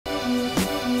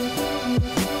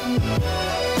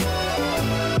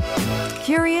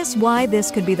Curious why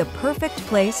this could be the perfect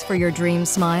place for your dream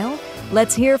smile?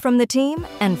 Let's hear from the team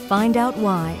and find out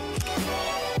why.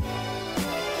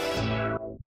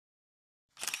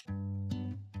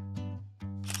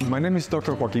 My name is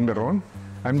Dr. Joaquin Berron.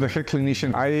 I'm the head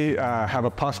clinician. I have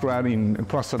a postgrad in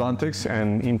prosthodontics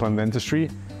and implant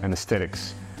dentistry and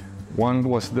aesthetics. One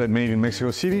was made in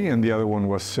Mexico City, and the other one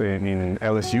was in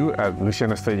LSU at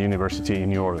Louisiana State University in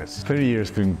New Orleans. 30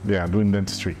 years doing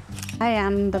dentistry. I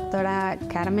am Dr.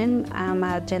 Carmen. I'm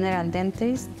a general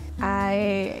dentist.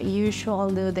 I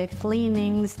usually do the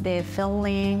cleanings, the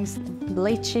fillings,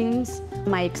 bleachings.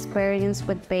 My experience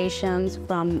with patients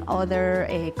from other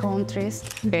countries.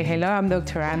 Hello, I'm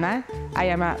Dr. Anna. I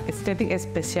am an aesthetic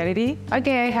specialty. I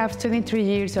have 23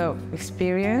 years of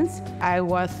experience. I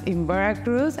was in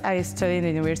Veracruz. I studied in the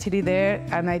university there,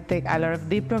 and I take a lot of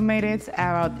diplomates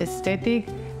about aesthetic,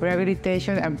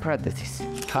 rehabilitation, and prosthetics.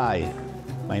 Hi,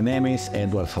 my name is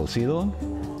Eduardo Salcido.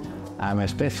 I'm a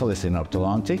specialist in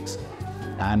orthodontics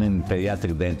and in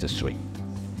pediatric dentistry.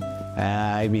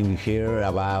 I've been here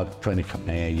about 20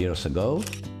 years ago.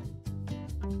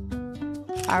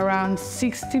 Around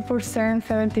 60%,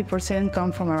 70%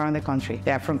 come from around the country.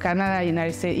 They are from Canada,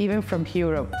 United States, even from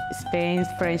Europe. Spain,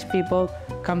 French people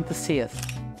come to see us.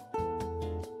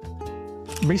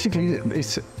 Basically,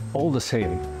 it's all the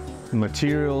same.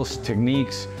 Materials,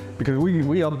 techniques, because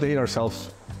we update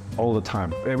ourselves all the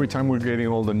time. Every time we're getting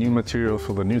all the new materials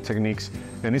for the new techniques,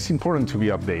 and it's important to be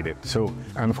updated. So,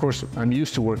 and of course, I'm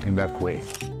used to working that way.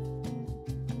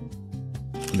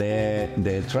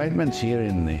 The treatments here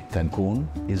in Cancun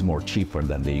is more cheaper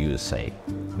than the USA,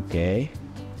 okay?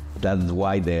 That's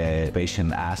why the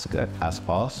patient asks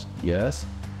us, yes,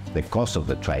 the cost of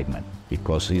the treatment,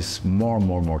 because it's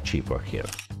more cheaper here.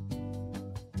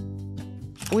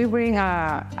 We bring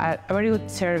a very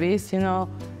good service, you know.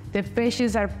 The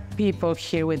patients are people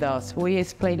here with us. We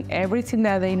explain everything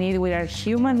that they need. We are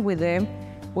human with them.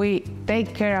 We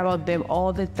take care about them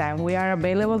all the time. We are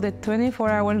available the 24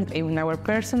 hours in our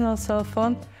personal cell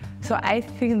phone. So I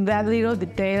think that little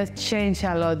detail changed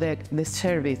a lot the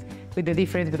service with the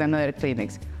difference with another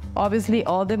clinics. Obviously,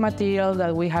 all the materials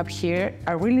that we have here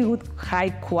are really good, high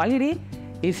quality.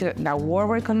 It's now world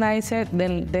recognized.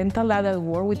 The dental lab that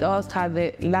work with us have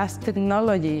the last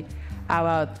technology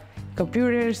about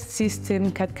computers, system,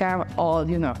 CAD/CAM, all,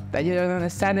 you know, that you don't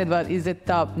understand it, but it's the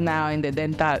top now in the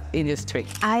dental industry.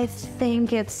 I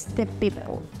think it's the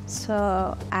people.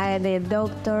 So the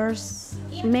doctors,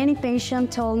 many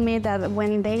patients told me that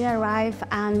when they arrive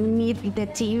and meet the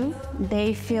team,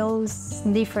 they feel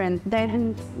different.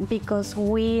 Then because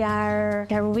we are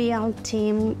a real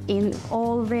team in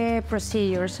all the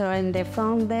procedures. So in the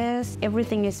front desk,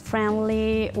 everything is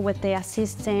friendly. With the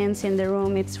assistants in the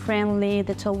room, it's friendly.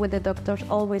 The talk with the doctors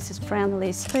always is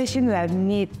friendly. Patients that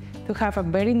need to have a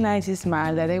very nice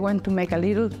smile, that they want to make a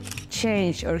little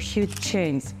change or huge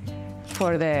change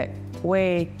for the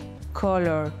weight,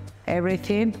 color,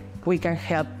 everything, we can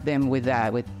help them with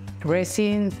that, with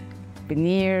resins,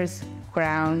 veneers,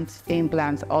 crowns,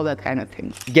 implants, all that kind of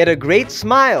thing. Get a great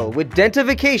smile with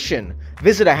Dentification.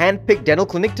 Visit a hand-picked dental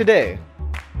clinic today.